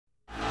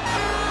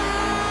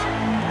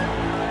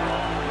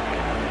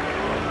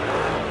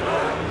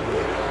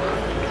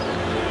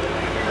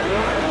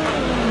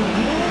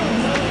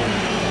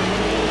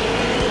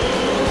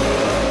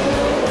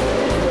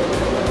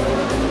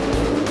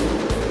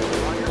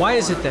Why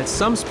is it that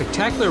some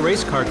spectacular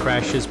race car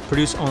crashes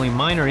produce only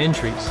minor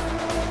injuries?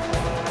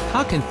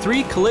 How can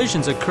 3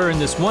 collisions occur in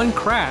this one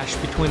crash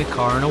between a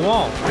car and a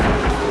wall?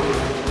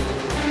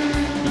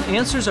 The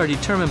answers are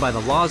determined by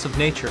the laws of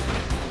nature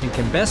and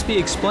can best be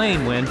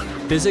explained when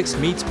physics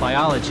meets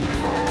biology.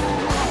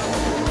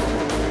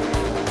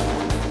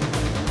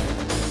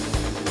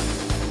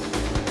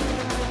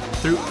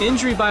 Through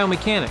injury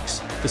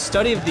biomechanics, the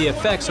study of the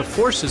effects of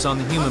forces on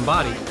the human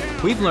body,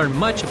 we've learned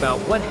much about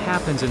what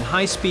happens in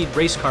high-speed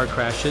race car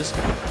crashes,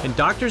 and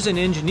doctors and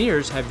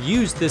engineers have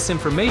used this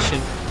information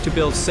to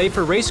build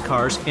safer race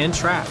cars and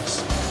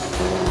tracks.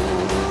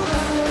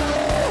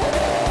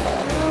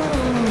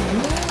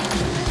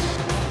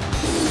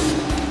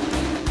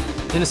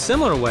 In a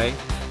similar way,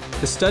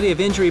 the study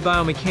of injury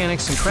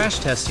biomechanics and crash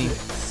testing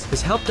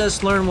has helped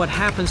us learn what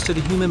happens to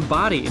the human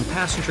body in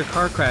passenger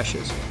car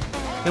crashes,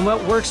 and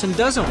what works and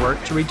doesn't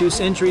work to reduce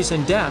injuries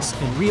and deaths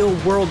in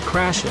real-world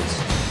crashes.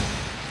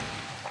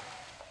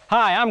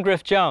 Hi, I'm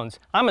Griff Jones.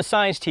 I'm a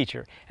science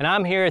teacher, and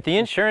I'm here at the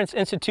Insurance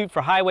Institute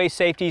for Highway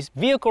Safety's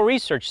Vehicle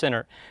Research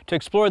Center to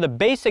explore the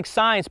basic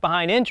science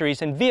behind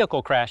injuries and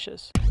vehicle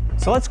crashes.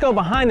 So let's go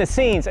behind the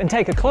scenes and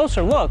take a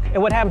closer look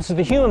at what happens to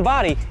the human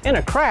body in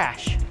a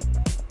crash.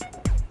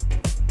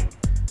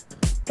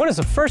 What is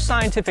the first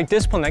scientific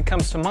discipline that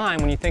comes to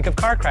mind when you think of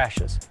car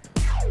crashes?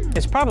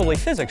 It's probably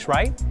physics,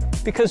 right?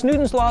 Because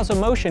Newton's laws of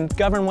motion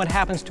govern what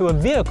happens to a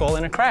vehicle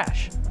in a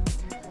crash.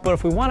 But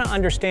if we want to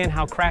understand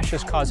how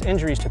crashes cause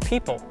injuries to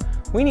people,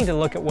 we need to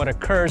look at what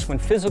occurs when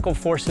physical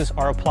forces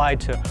are applied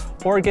to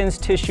organs,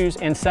 tissues,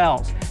 and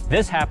cells.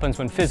 This happens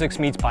when physics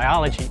meets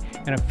biology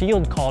in a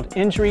field called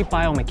injury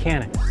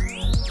biomechanics.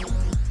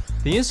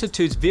 The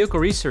Institute's Vehicle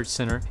Research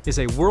Center is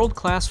a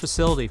world-class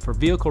facility for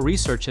vehicle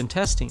research and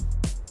testing.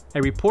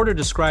 A reporter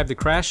described the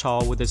crash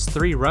hall with its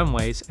 3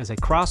 runways as a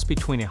cross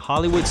between a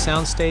Hollywood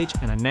soundstage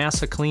and a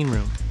NASA clean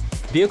room.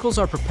 Vehicles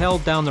are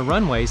propelled down the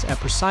runways at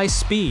precise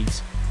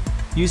speeds,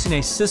 using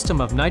a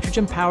system of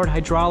nitrogen-powered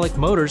hydraulic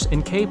motors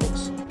and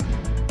cables.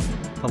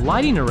 The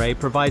lighting array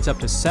provides up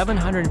to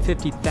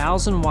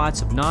 750,000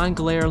 watts of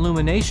non-glare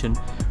illumination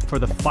for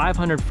the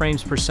 500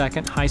 frames per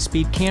second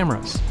high-speed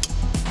cameras.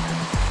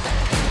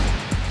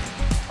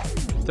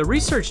 The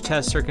research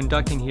tests they're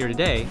conducting here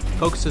today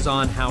focuses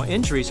on how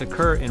injuries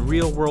occur in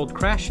real-world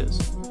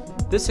crashes.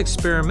 This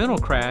experimental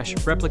crash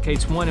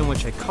replicates one in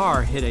which a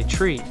car hit a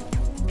tree.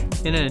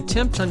 In an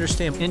attempt to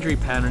understand injury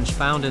patterns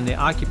found in the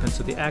occupants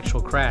of the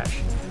actual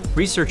crash,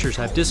 researchers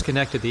have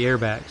disconnected the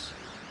airbags.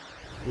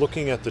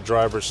 Looking at the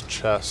driver's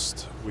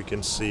chest, we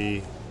can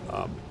see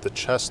the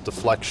chest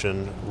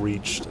deflection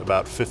reached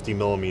about 50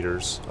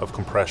 millimeters of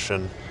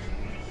compression.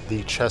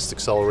 The chest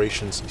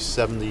accelerations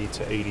 70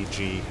 to 80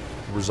 G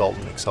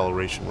resultant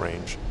acceleration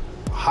range.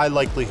 High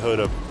likelihood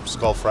of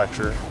skull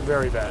fracture.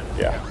 Very bad.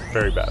 Yeah,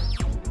 very bad.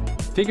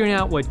 Figuring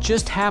out what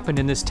just happened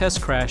in this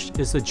test crash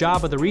is the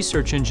job of the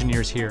research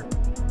engineers here.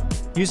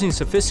 Using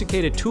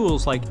sophisticated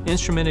tools like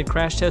instrumented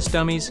crash test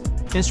dummies,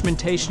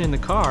 instrumentation in the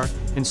car,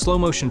 and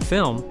slow-motion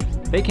film,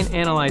 they can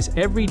analyze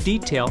every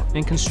detail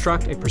and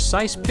construct a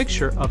precise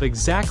picture of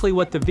exactly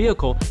what the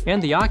vehicle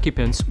and the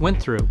occupants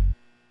went through.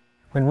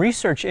 When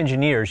research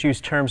engineers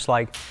use terms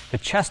like the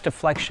chest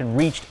deflection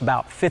reached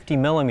about 50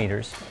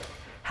 millimeters,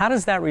 how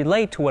does that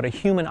relate to what a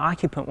human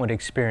occupant would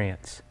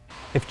experience?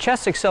 If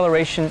chest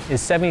acceleration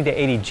is 70 to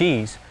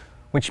 80 Gs,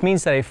 which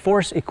means that a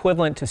force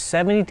equivalent to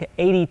 70 to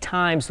 80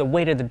 times the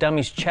weight of the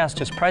dummy's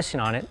chest is pressing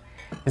on it,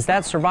 is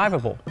that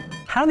survivable?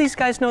 How do these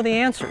guys know the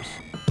answers?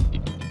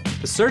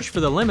 The search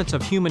for the limits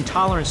of human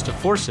tolerance to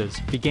forces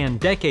began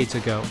decades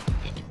ago.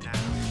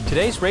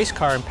 Today's race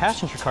car and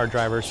passenger car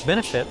drivers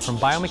benefit from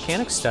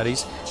biomechanics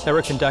studies that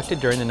were conducted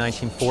during the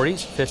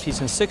 1940s, 50s,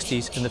 and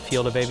 60s in the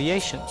field of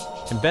aviation,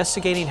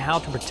 investigating how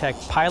to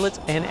protect pilots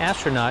and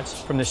astronauts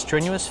from the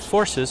strenuous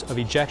forces of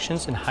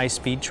ejections in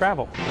high-speed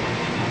travel.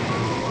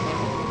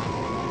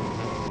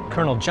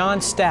 Colonel John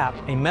Stapp,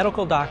 a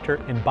medical doctor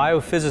and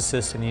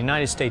biophysicist in the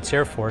United States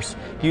Air Force,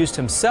 used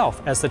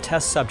himself as the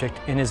test subject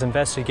in his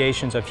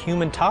investigations of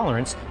human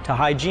tolerance to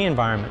high G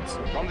environments.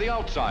 From the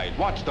outside,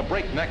 watch the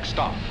breakneck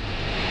stop.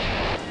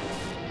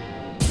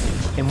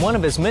 In one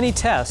of his many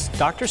tests,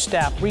 Dr.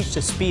 Stapp reached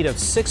a speed of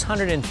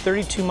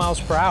 632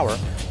 miles per hour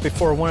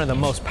before one of the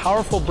most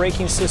powerful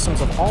braking systems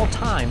of all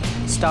time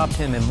stopped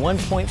him in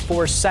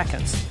 1.4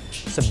 seconds,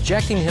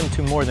 subjecting him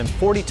to more than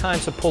 40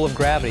 times the pull of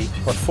gravity,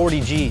 or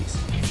 40 Gs.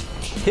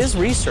 His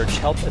research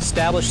helped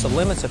establish the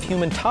limits of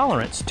human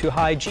tolerance to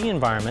high G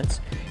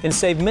environments and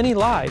saved many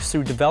lives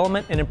through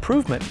development and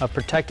improvement of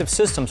protective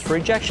systems for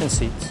ejection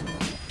seats.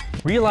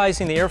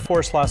 Realizing the Air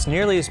Force lost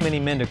nearly as many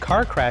men to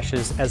car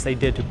crashes as they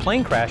did to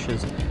plane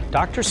crashes,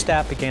 Dr.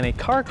 Stapp began a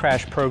car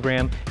crash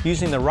program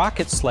using the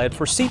rocket sled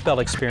for seatbelt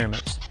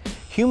experiments.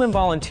 Human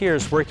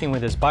volunteers working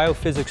with his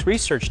biophysics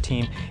research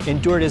team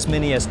endured as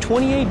many as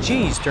 28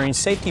 Gs during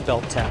safety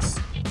belt tests.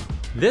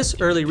 This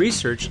early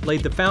research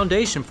laid the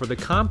foundation for the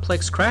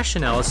complex crash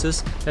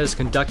analysis that is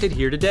conducted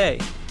here today.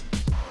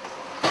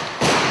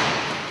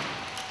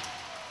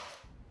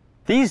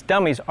 These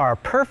dummies are a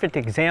perfect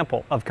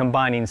example of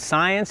combining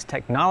science,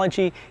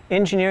 technology,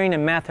 engineering,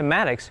 and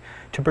mathematics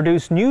to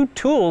produce new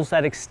tools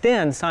that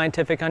extend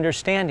scientific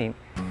understanding.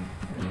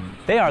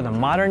 They are the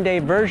modern-day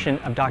version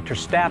of Dr.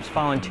 Stapp's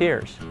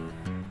volunteers.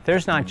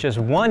 There's not just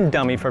one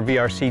dummy for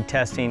VRC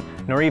testing,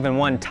 nor even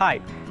one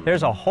type.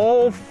 There's a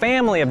whole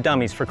family of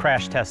dummies for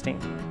crash testing.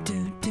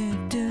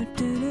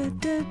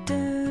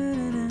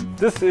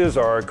 This is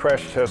our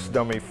crash test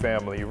dummy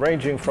family,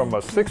 ranging from a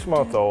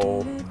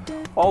 6-month-old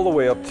all the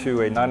way up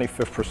to a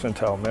 95th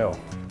percentile male.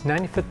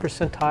 95th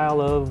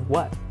percentile of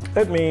what?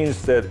 That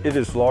means that it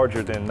is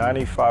larger than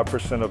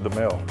 95% of the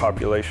male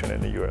population in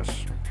the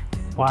US.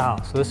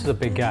 Wow, so this is a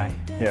big guy.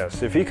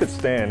 Yes, if he could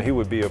stand, he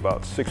would be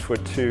about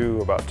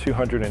 6'2", about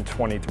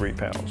 223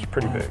 pounds,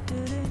 pretty big.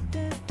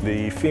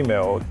 The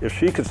female, if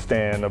she could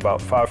stand,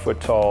 about 5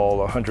 foot tall,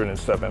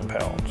 107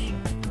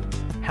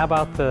 pounds. How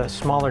about the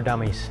smaller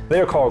dummies?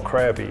 They're called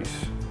crabbies.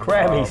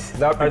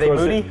 Crabbies? Are they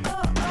moody?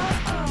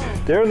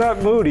 They're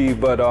not moody,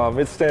 but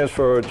it stands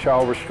for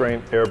child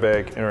restraint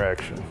airbag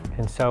interaction.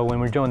 And so when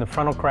we're doing the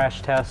frontal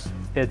crash test,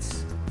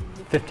 it's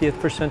 50th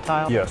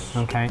percentile? Yes.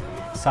 Okay.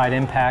 Side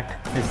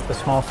impact is the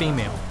small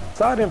female.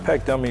 Side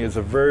impact dummy is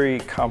a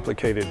very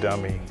complicated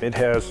dummy. It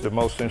has the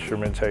most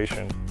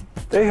instrumentation.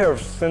 They have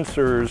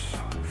sensors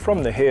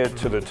from the head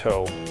to the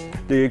toe.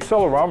 The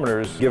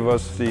accelerometers give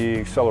us the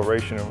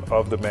acceleration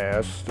of the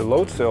mass. The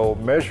load cell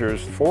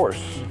measures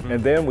force.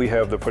 And then we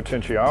have the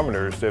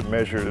potentiometers that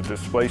measure the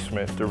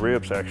displacement. The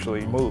ribs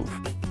actually move.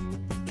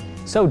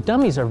 So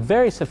dummies are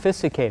very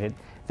sophisticated.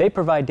 They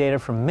provide data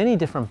from many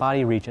different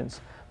body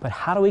regions. But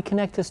how do we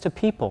connect this to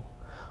people?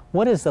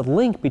 What is the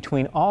link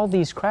between all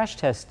these crash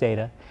test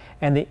data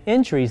and the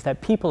injuries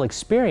that people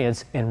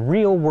experience in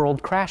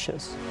real-world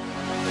crashes?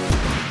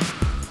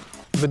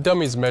 The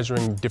dummy is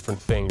measuring different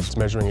things,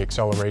 measuring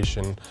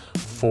acceleration,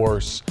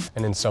 force,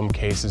 and in some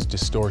cases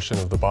distortion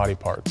of the body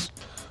parts.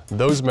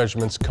 Those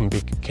measurements can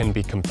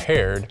be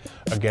compared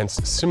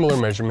against similar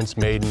measurements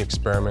made in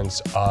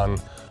experiments on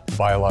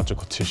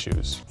biological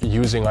tissues,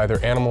 using either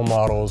animal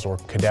models or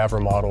cadaver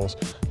models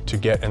to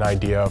get an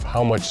idea of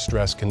how much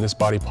stress can this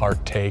body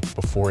part take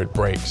before it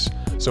breaks.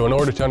 So in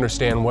order to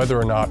understand whether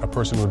or not a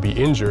person would be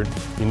injured,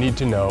 you need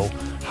to know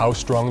how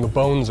strong the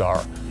bones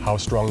are, how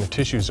strong the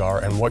tissues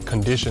are, and what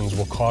conditions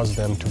will cause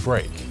them to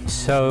break.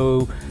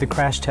 So the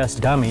crash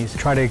test dummies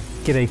try to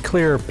get a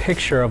clearer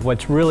picture of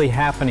what's really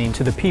happening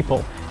to the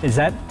people. Is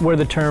that where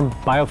the term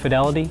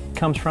biofidelity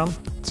comes from?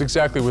 It's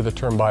exactly where the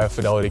term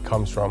biofidelity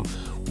comes from.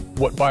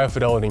 What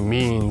biofidelity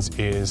means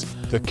is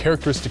the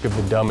characteristic of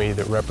the dummy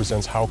that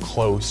represents how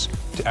close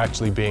to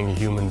actually being a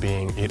human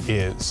being it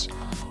is.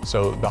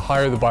 So the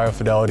higher the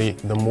biofidelity,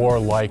 the more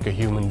like a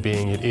human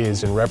being it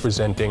is in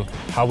representing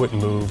how it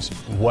moves,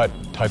 what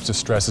types of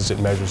stresses it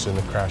measures in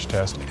the crash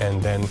test,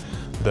 and then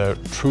the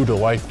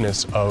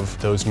true-to-lifeness of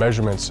those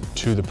measurements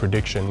to the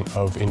prediction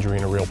of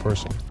injuring a real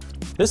person.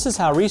 This is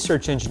how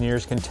research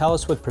engineers can tell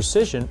us with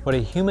precision what a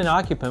human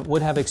occupant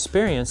would have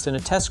experienced in a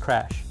test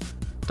crash.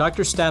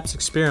 Dr. Stapp's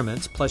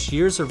experiments, plus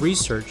years of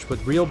research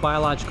with real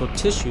biological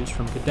tissues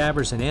from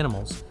cadavers and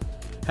animals,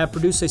 have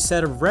produced a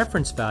set of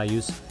reference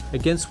values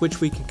against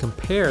which we can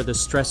compare the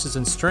stresses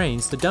and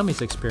strains the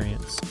dummies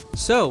experience.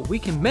 So we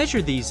can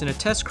measure these in a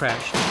test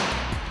crash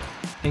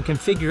and can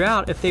figure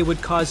out if they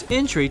would cause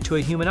injury to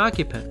a human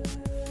occupant.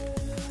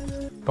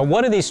 But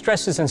what do these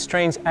stresses and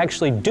strains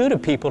actually do to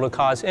people to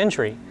cause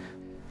injury?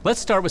 Let's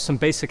start with some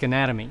basic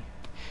anatomy.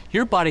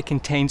 Your body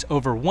contains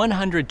over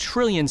 100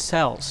 trillion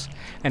cells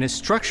and is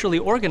structurally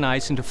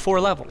organized into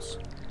 4 levels: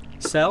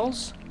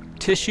 cells,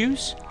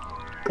 tissues,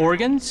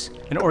 organs,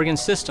 and organ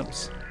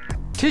systems.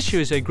 Tissue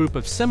is a group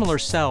of similar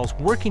cells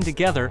working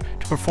together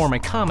to perform a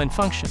common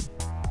function.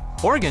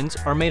 Organs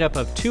are made up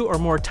of 2 or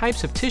more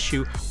types of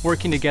tissue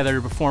working together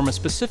to perform a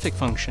specific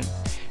function.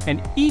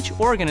 And each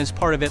organ is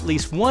part of at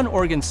least one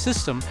organ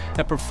system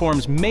that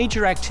performs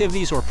major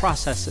activities or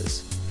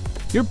processes.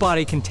 Your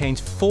body contains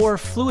 4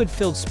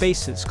 fluid-filled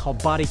spaces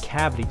called body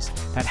cavities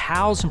that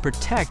house and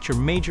protect your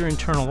major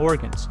internal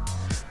organs.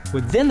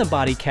 Within the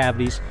body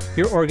cavities,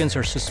 your organs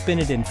are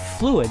suspended in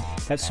fluid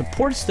that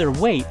supports their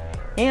weight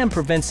and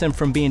prevents them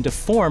from being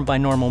deformed by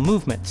normal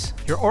movements.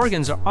 Your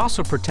organs are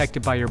also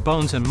protected by your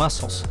bones and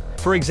muscles.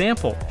 For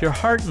example, your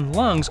heart and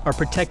lungs are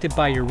protected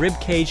by your rib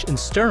cage and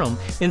sternum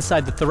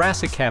inside the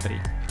thoracic cavity.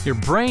 Your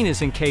brain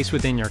is encased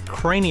within your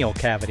cranial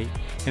cavity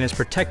and is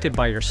protected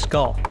by your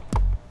skull.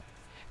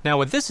 Now,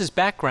 with this as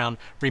background,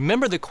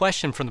 remember the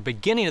question from the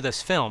beginning of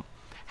this film: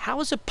 how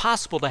is it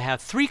possible to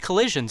have 3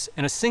 collisions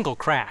in a single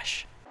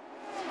crash?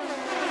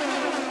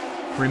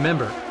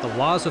 Remember, the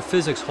laws of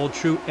physics hold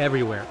true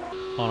everywhere,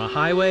 on a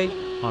highway,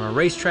 on a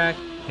racetrack,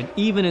 and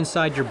even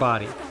inside your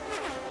body.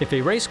 If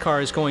a race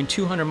car is going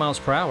 200 miles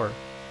per hour,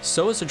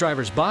 so is the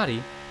driver's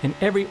body and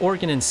every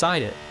organ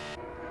inside it.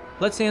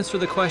 Let's answer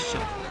the question.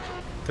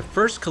 The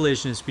first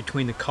collision is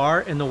between the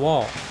car and the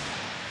wall.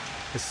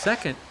 The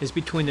second is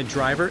between the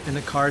driver and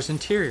the car's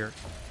interior.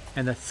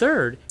 And the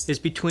third is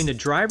between the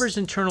driver's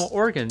internal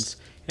organs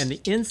and the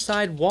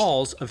inside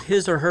walls of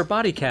his or her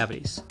body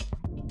cavities.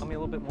 Tell me a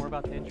little bit more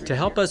about the injury. To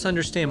help us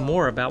understand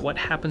more about what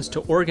happens to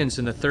organs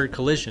in the third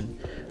collision,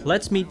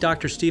 let's meet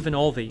Dr. Stephen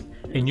Olvey,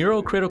 a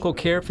neurocritical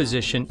care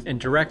physician and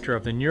director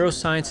of the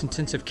Neuroscience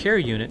Intensive Care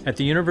Unit at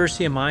the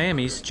University of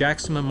Miami's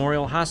Jackson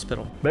Memorial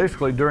Hospital.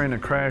 Basically, during a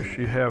crash,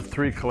 you have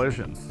three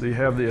collisions. You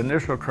have the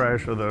initial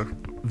crash of the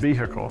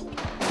vehicle.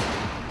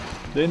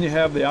 Then you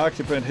have the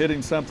occupant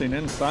hitting something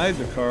inside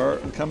the car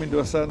and coming to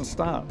a sudden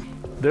stop.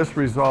 This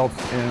results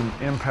in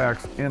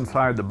impacts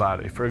inside the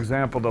body. For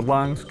example, the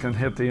lungs can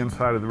hit the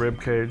inside of the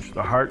rib cage,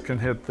 the heart can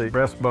hit the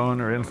breastbone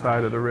or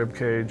inside of the rib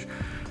cage,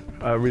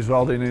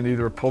 resulting in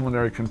either a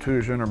pulmonary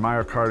contusion or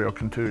myocardial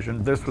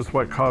contusion. This is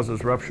what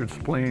causes ruptured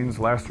spleens,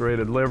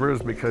 lacerated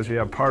livers, because you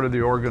have part of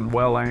the organ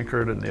well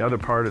anchored and the other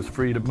part is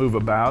free to move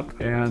about.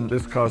 And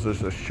this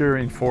causes a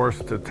shearing force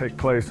to take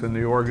place in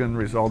the organ,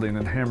 resulting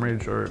in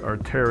hemorrhage or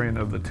tearing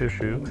of the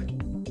tissue.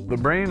 The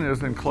brain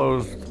is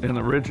enclosed in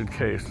a rigid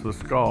case, the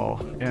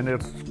skull, and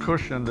it's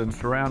cushioned and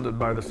surrounded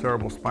by the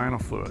cerebral spinal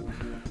fluid.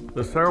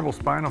 The cerebral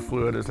spinal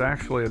fluid is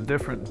actually a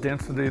different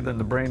density than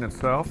the brain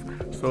itself,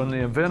 so in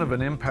the event of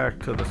an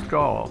impact to the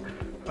skull,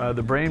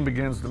 the brain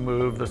begins to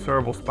move, the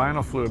cerebral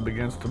spinal fluid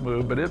begins to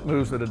move, but it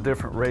moves at a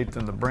different rate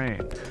than the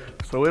brain.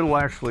 So it'll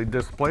actually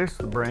displace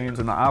the brain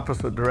in the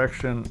opposite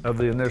direction of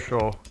the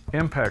initial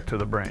impact to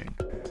the brain.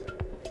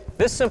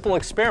 This simple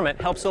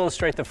experiment helps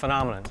illustrate the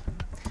phenomenon.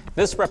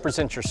 This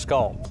represents your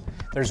skull.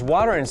 There's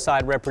water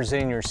inside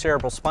representing your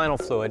cerebral spinal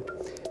fluid,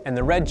 and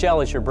the red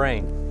gel is your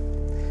brain.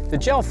 The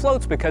gel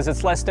floats because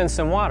it's less dense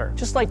than water,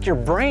 just like your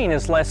brain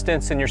is less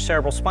dense than your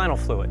cerebral spinal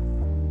fluid.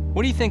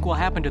 What do you think will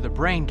happen to the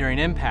brain during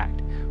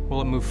impact?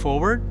 Will it move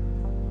forward,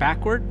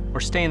 backward,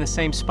 or stay in the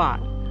same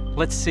spot?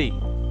 Let's see.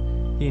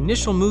 The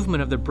initial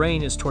movement of the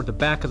brain is toward the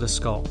back of the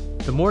skull.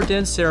 The more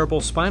dense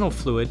cerebral spinal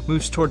fluid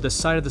moves toward the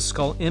side of the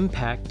skull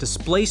impact,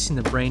 displacing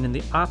the brain in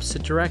the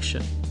opposite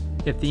direction.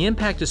 If the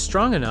impact is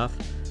strong enough,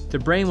 the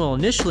brain will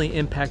initially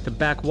impact the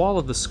back wall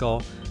of the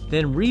skull,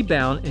 then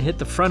rebound and hit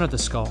the front of the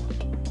skull.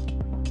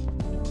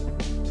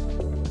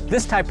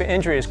 This type of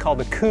injury is called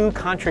the coup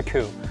contre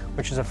coup,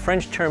 which is a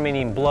French term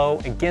meaning blow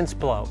against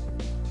blow.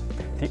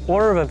 The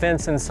order of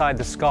events inside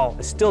the skull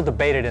is still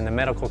debated in the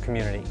medical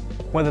community.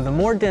 Whether the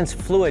more dense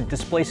fluid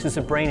displaces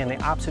the brain in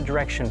the opposite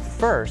direction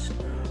first,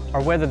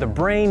 or whether the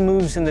brain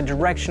moves in the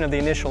direction of the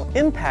initial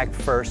impact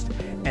first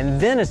and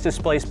then is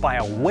displaced by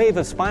a wave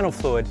of spinal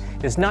fluid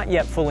is not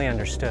yet fully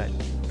understood.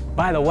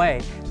 By the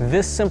way,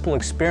 this simple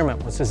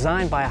experiment was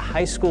designed by a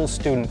high school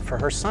student for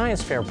her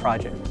science fair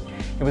project.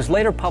 It was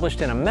later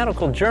published in a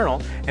medical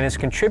journal and has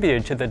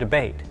contributed to the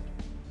debate.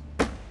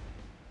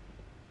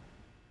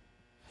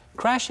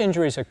 Crash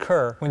injuries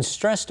occur when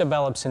stress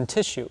develops in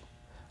tissue.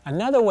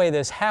 Another way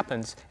this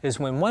happens is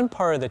when one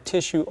part of the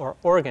tissue or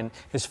organ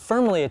is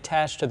firmly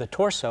attached to the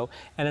torso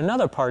and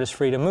another part is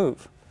free to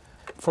move.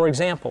 For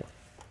example,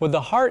 with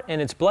the heart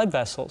and its blood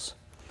vessels,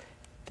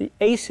 the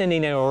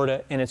ascending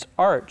aorta and its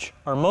arch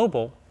are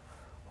mobile,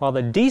 while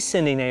the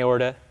descending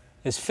aorta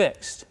is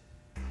fixed.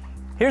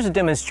 Here's a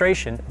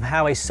demonstration of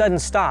how a sudden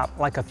stop,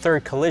 like a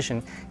third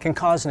collision, can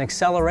cause an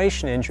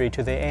acceleration injury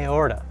to the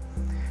aorta.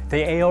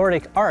 The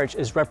aortic arch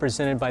is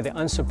represented by the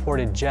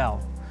unsupported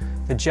gel.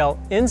 The gel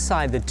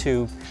inside the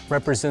tube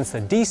represents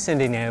the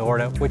descending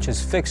aorta, which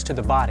is fixed to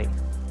the body.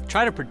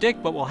 Try to predict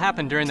what will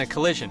happen during the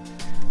collision.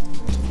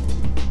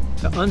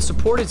 The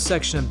unsupported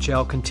section of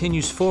gel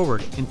continues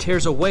forward and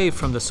tears away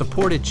from the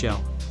supported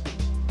gel.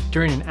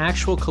 During an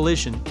actual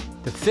collision,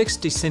 the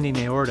fixed descending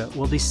aorta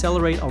will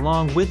decelerate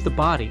along with the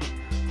body,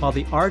 while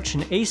the arch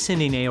and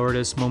ascending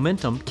aorta's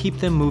momentum keep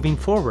them moving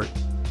forward.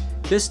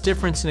 This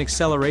difference in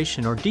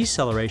acceleration or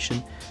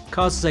deceleration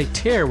causes a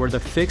tear where the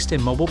fixed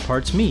and mobile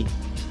parts meet.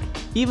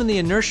 Even the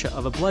inertia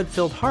of a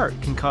blood-filled heart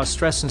can cause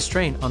stress and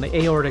strain on the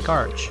aortic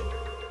arch.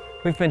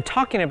 We've been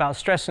talking about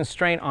stress and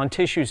strain on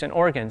tissues and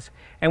organs,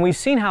 and we've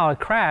seen how a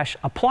crash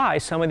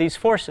applies some of these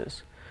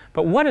forces.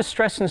 But what is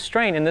stress and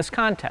strain in this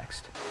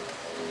context?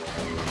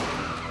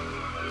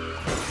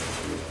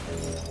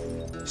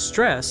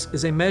 Stress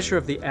is a measure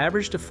of the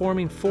average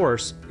deforming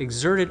force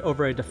exerted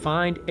over a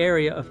defined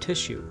area of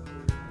tissue.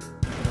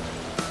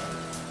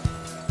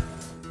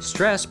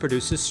 Stress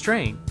produces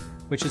strain,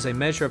 which is a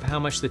measure of how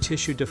much the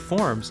tissue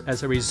deforms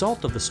as a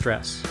result of the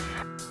stress.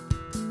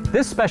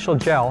 This special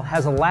gel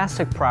has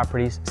elastic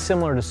properties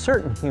similar to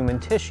certain human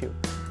tissue,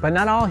 but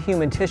not all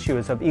human tissue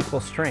is of equal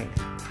strength.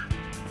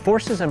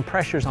 Forces and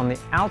pressures on the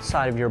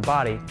outside of your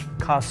body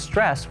cause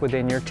stress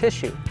within your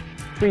tissue.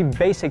 Three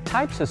basic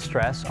types of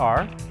stress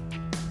are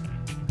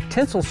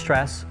tensile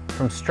stress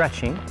from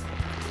stretching,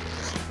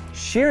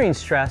 shearing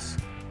stress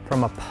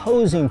from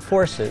opposing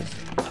forces,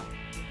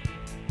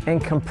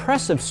 and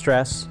compressive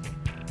stress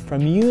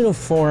from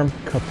uniform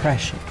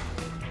compression.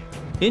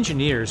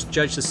 Engineers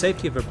judge the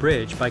safety of a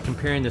bridge by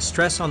comparing the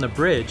stress on the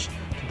bridge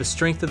to the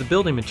strength of the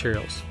building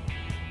materials.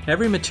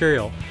 Every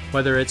material,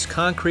 whether it's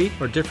concrete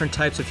or different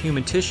types of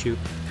human tissue,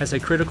 has a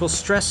critical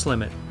stress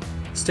limit.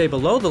 Stay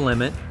below the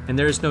limit and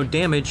there is no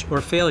damage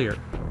or failure.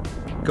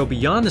 Go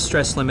beyond the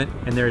stress limit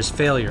and there is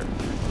failure.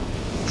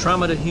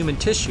 Trauma to human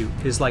tissue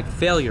is like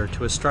failure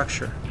to a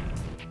structure.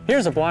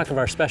 Here's a block of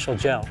our special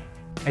gel.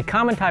 A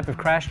common type of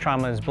crash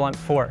trauma is blunt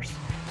force.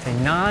 It's a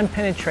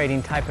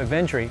non-penetrating type of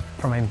injury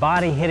from a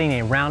body hitting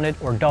a rounded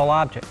or dull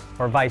object,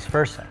 or vice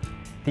versa.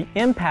 The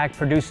impact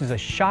produces a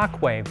shock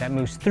wave that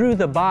moves through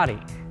the body,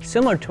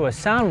 similar to a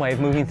sound wave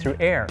moving through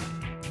air.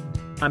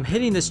 I'm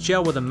hitting this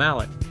gel with a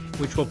mallet,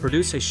 which will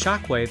produce a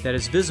shock wave that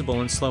is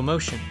visible in slow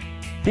motion.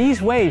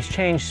 These waves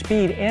change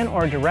speed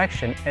and/or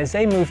direction as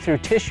they move through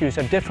tissues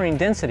of differing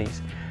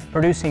densities,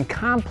 producing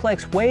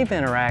complex wave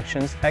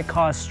interactions that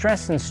cause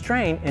stress and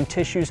strain in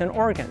tissues and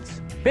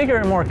organs. Bigger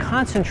and more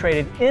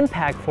concentrated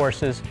impact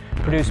forces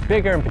produce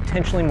bigger and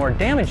potentially more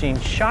damaging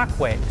shock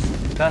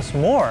waves, thus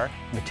more,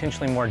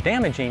 potentially more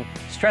damaging,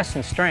 stress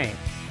and strain.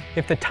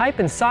 If the type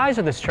and size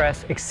of the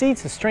stress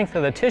exceeds the strength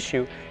of the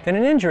tissue, then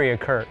an injury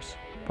occurs.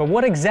 But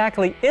what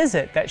exactly is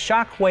it that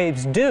shock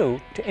waves do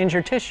to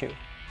injure tissue?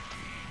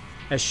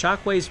 As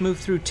shock waves move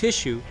through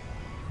tissue,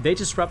 they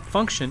disrupt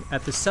function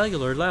at the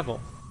cellular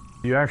level.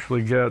 You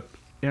actually get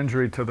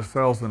injury to the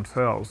cells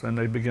themselves and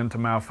they begin to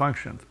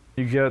malfunction.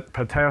 You get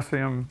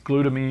potassium,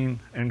 glutamine,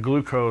 and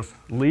glucose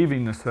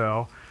leaving the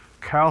cell,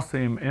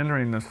 calcium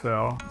entering the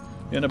cell.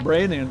 In a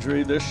brain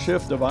injury, this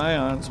shift of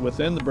ions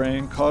within the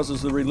brain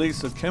causes the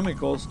release of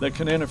chemicals that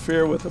can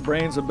interfere with the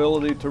brain's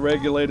ability to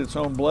regulate its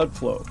own blood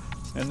flow,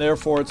 and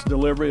therefore its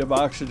delivery of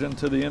oxygen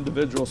to the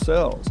individual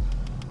cells.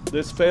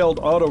 This failed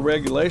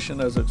auto-regulation,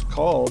 as it's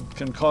called,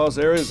 can cause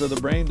areas of the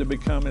brain to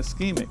become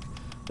ischemic.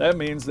 That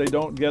means they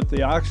don't get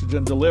the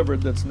oxygen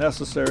delivered that's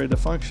necessary to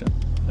function,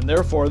 and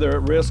therefore they're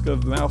at risk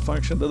of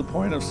malfunction to the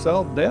point of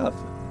cell death.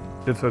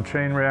 It's a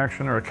chain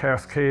reaction or a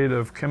cascade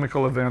of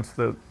chemical events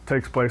that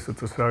takes place at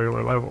the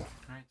cellular level.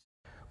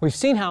 We've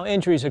seen how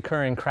injuries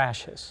occur in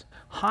crashes.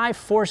 High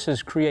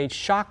forces create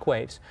shock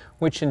waves,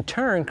 which in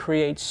turn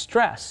create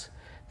stress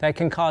that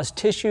can cause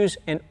tissues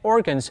and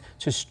organs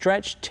to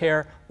stretch,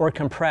 tear, or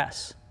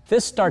compress.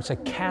 This starts a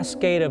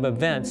cascade of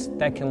events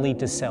that can lead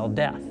to cell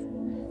death.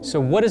 So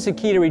what is the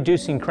key to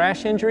reducing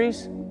crash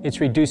injuries?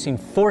 It's reducing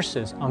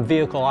forces on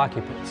vehicle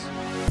occupants.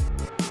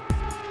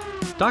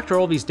 Dr.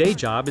 Olvey's day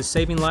job is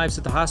saving lives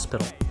at the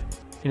hospital.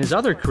 In his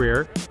other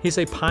career, he's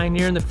a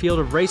pioneer in the field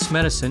of race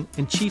medicine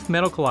and chief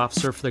medical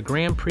officer for the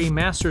Grand Prix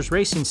Masters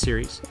Racing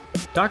Series.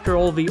 Dr.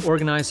 Olvey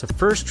organized the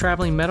first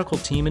traveling medical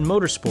team in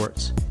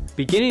motorsports.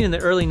 Beginning in the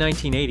early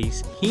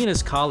 1980s, he and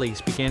his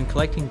colleagues began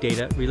collecting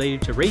data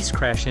related to race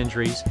crash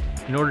injuries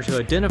in order to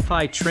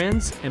identify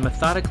trends and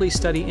methodically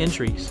study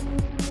injuries.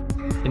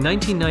 In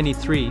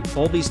 1993,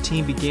 Olvey's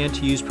team began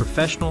to use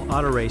professional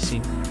auto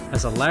racing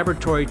as a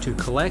laboratory to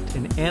collect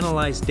and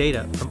analyze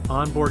data from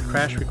onboard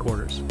crash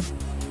recorders.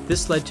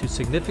 This led to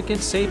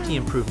significant safety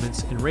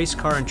improvements in race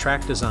car and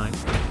track design.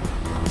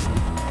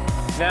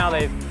 Now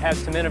they've had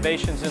some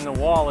innovations in the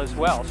wall as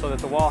well, so that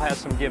the wall has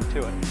some give to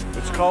it.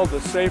 It's called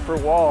the Safer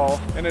Wall,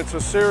 and it's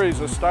a series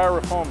of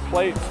styrofoam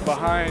plates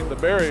behind the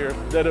barrier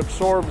that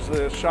absorbs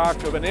the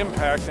shock of an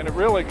impact, and it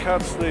really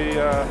cuts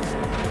the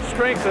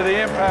strength of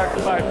the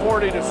impact by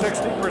 40 to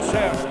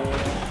 60%.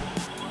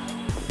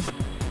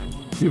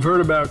 You've heard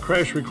about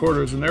crash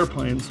recorders in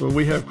airplanes, so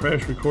we have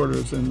crash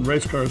recorders in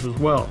race cars as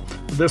well.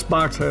 This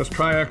box has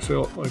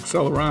triaxial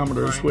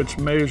accelerometers, which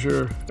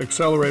measure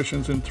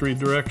accelerations in 3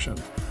 directions: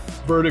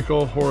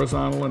 vertical,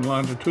 horizontal, and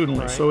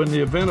longitudinally. So in the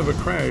event of a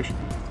crash,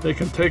 they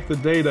can take the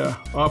data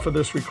off of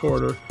this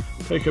recorder,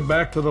 take it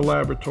back to the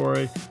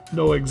laboratory,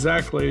 know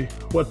exactly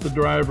what the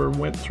driver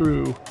went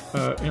through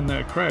in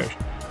that crash.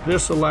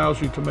 This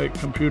allows you to make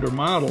computer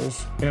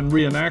models and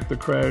reenact the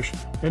crash,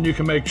 and you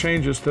can make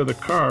changes to the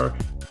car.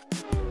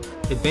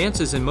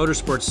 Advances in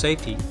motorsport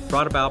safety,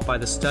 brought about by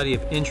the study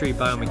of injury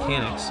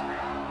biomechanics,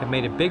 have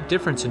made a big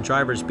difference in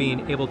drivers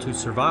being able to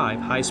survive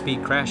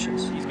high-speed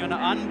crashes. He's going to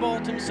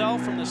unbolt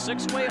himself from the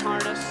 6-way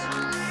harness.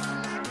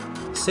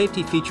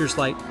 Safety features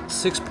like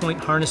 6-point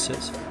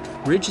harnesses,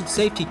 rigid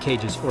safety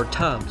cages or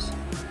tubs,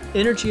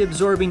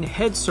 energy-absorbing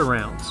head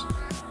surrounds,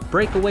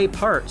 breakaway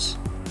parts,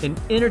 and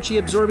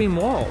energy-absorbing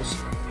walls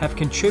have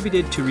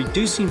contributed to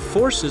reducing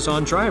forces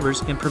on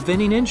drivers and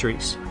preventing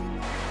injuries.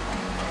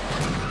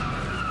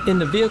 In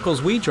the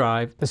vehicles we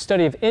drive, The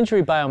study of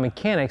injury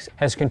biomechanics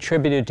has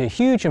contributed to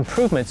huge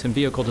improvements in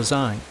vehicle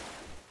design.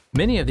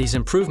 Many of these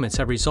improvements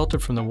have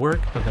resulted from the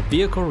work of the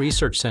Vehicle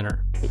Research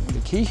Center.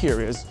 The key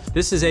here is...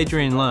 This is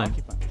Adrian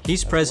Lund.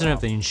 He's president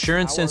of the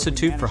Insurance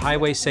Institute for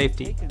Highway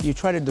Safety. You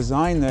try to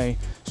design the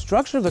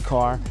structure of the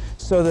car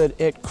so that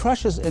it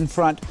crushes in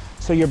front,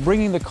 so you're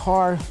bringing the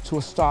car to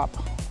a stop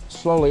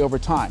slowly over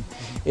time.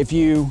 If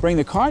you bring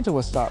the car to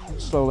a stop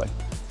slowly,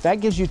 that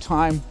gives you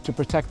time to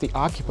protect the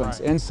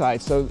occupants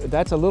inside. So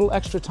that's a little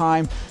extra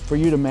time for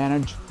you to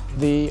manage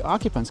the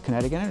occupant's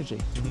kinetic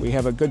energy. We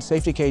have a good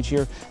safety cage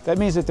here. That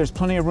means that there's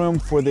plenty of room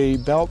for the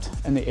belt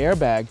and the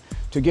airbag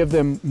to give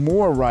them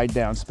more ride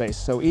down space.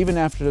 So even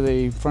after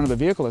the front of the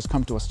vehicle has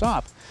come to a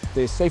stop,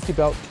 the safety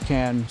belt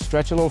can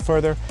stretch a little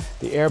further,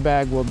 the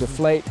airbag will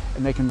deflate,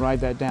 and they can ride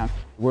that down.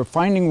 We're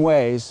finding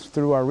ways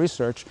through our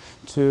research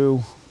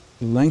to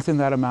lengthen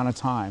that amount of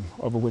time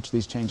over which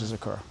these changes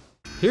occur.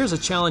 Here's a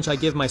challenge I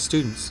give my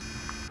students.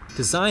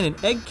 Design an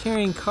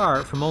egg-carrying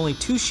car from only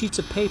 2 sheets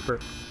of paper,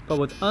 but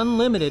with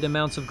unlimited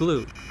amounts of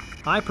glue.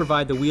 I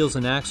provide the wheels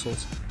and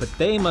axles, but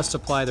they must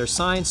apply their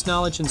science,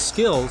 knowledge, and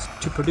skills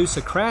to produce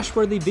a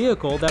crash-worthy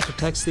vehicle that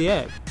protects the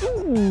egg.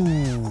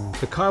 Ooh.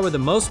 The car with the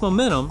most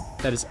momentum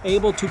that is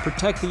able to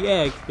protect the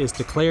egg is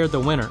declared the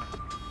winner.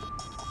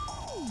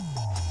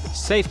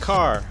 Safe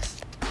car.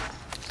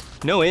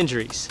 No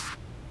injuries.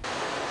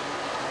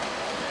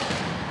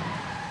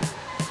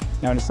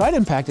 Now in a side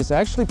impact, it's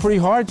actually pretty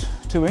hard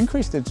to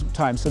increase the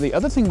time. So the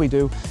other thing we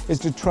do is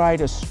to try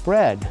to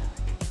spread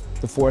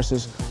the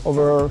forces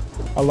over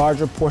a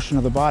larger portion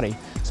of the body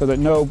so that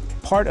no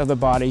part of the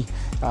body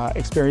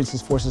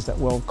experiences forces that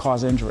will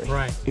cause injury.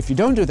 Right. If you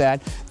don't do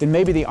that, then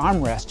maybe the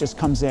armrest just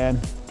comes in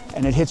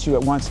and it hits you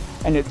at once,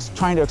 and it's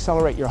trying to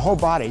accelerate your whole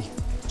body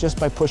just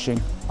by pushing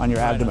on your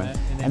abdomen.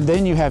 And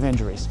then you have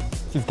injuries.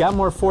 If you've got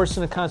more force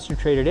in a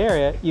concentrated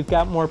area, you've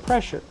got more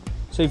pressure.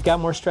 So you've got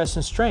more stress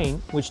and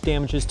strain, which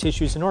damages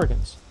tissues and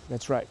organs.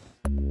 That's right.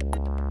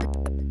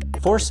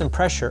 Force and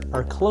pressure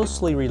are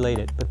closely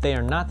related, but they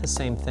are not the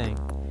same thing.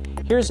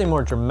 Here's a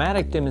more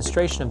dramatic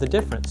demonstration of the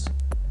difference.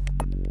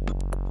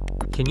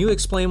 Can you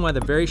explain why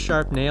the very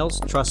sharp nails,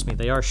 trust me,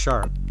 they are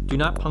sharp, do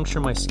not puncture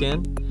my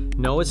skin?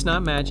 No, it's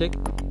not magic.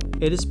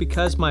 It is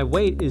because my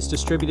weight is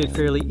distributed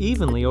fairly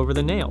evenly over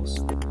the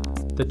nails.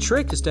 The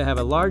trick is to have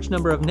a large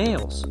number of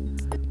nails.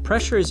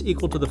 Pressure is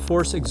equal to the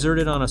force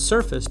exerted on a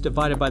surface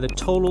divided by the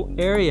total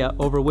area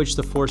over which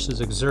the force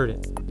is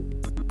exerted.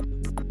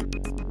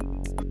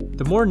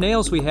 The more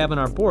nails we have in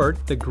our board,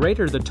 the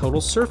greater the total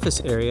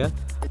surface area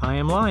I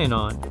am lying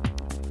on,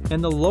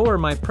 and the lower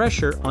my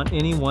pressure on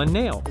any one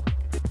nail.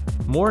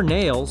 More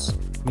nails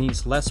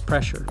means less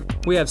pressure.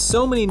 We have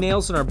so many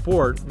nails in our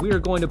board, we are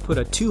going to put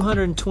a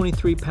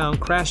 223-pound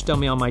crash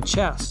dummy on my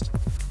chest.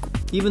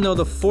 Even though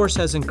the force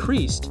has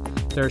increased,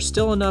 there are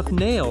still enough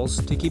nails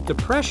to keep the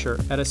pressure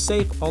at a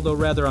safe, although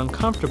rather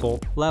uncomfortable,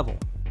 level.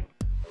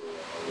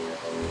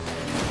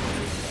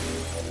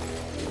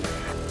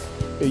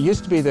 It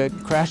used to be that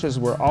crashes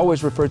were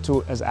always referred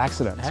to as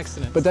accidents.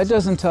 Accidents. But that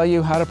doesn't tell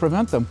you how to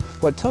prevent them.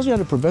 What tells you how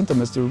to prevent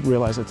them is to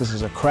realize that this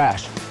is a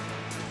crash.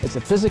 It's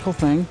a physical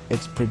thing,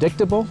 it's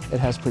predictable, it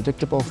has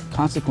predictable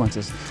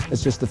consequences.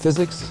 It's just the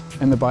physics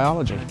and the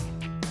biology.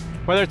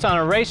 Whether it's on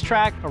a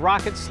racetrack, a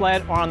rocket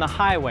sled, or on the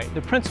highway,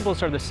 the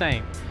principles are the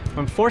same.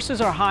 When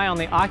forces are high on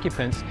the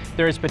occupants,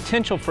 there is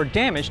potential for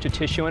damage to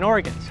tissue and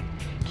organs.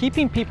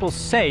 Keeping people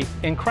safe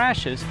in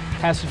crashes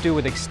has to do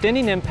with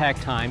extending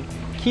impact time,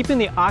 keeping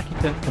the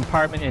occupant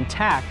compartment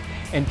intact,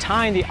 and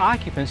tying the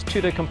occupants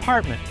to the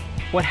compartment.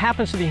 What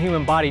happens to the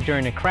human body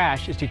during a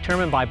crash is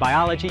determined by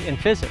biology and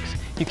physics.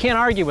 You can't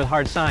argue with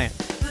hard science.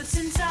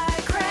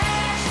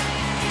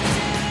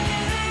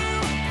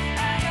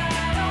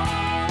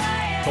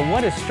 But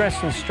what does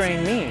stress and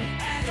strain mean?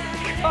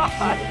 God!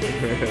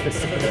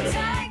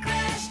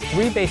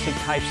 3 basic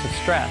types of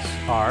stress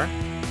are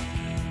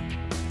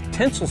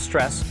tensile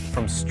stress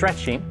from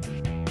stretching.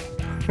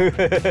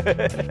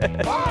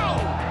 Whoa!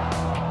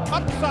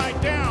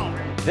 Upside down!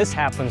 This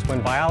happens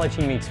when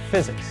biology meets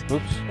physics.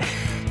 Oops.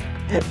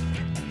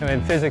 And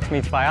when physics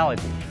meets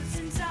biology.